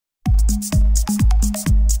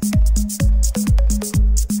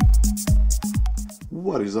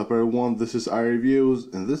What is up everyone, this is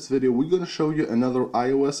iReviews. In this video we're going to show you another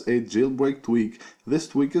iOS 8 jailbreak tweak. This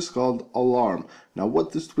tweak is called Allarm. Now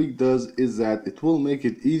what this tweak does is that it will make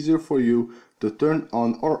it easier for you to turn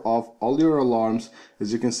on or off all your alarms.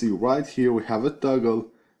 As you can see right here, we have a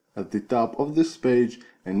toggle at the top of this page,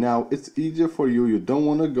 and now it's easier for you. You don't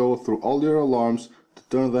want to go through all your alarms to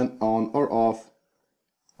turn them on or off.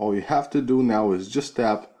 All you have to do now is just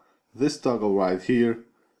tap this toggle right here.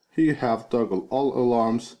 Here you have toggle all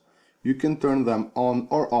alarms. You can turn them on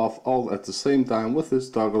or off all at the same time with this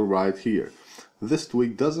toggle right here. This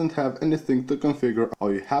tweak doesn't have anything to configure.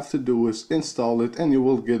 All you have to do is install it and you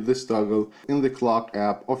will get this toggle in the clock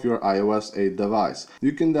app of your iOS 8 device.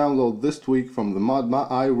 You can download this tweak from the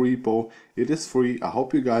ModMyi repo. It is free. I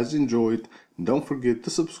hope you guys enjoyed. Don't forget to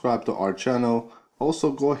subscribe to our channel.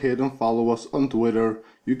 Also go ahead and follow us on Twitter.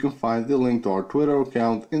 You can find the link to our Twitter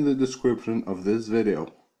account in the description of this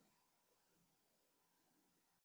video.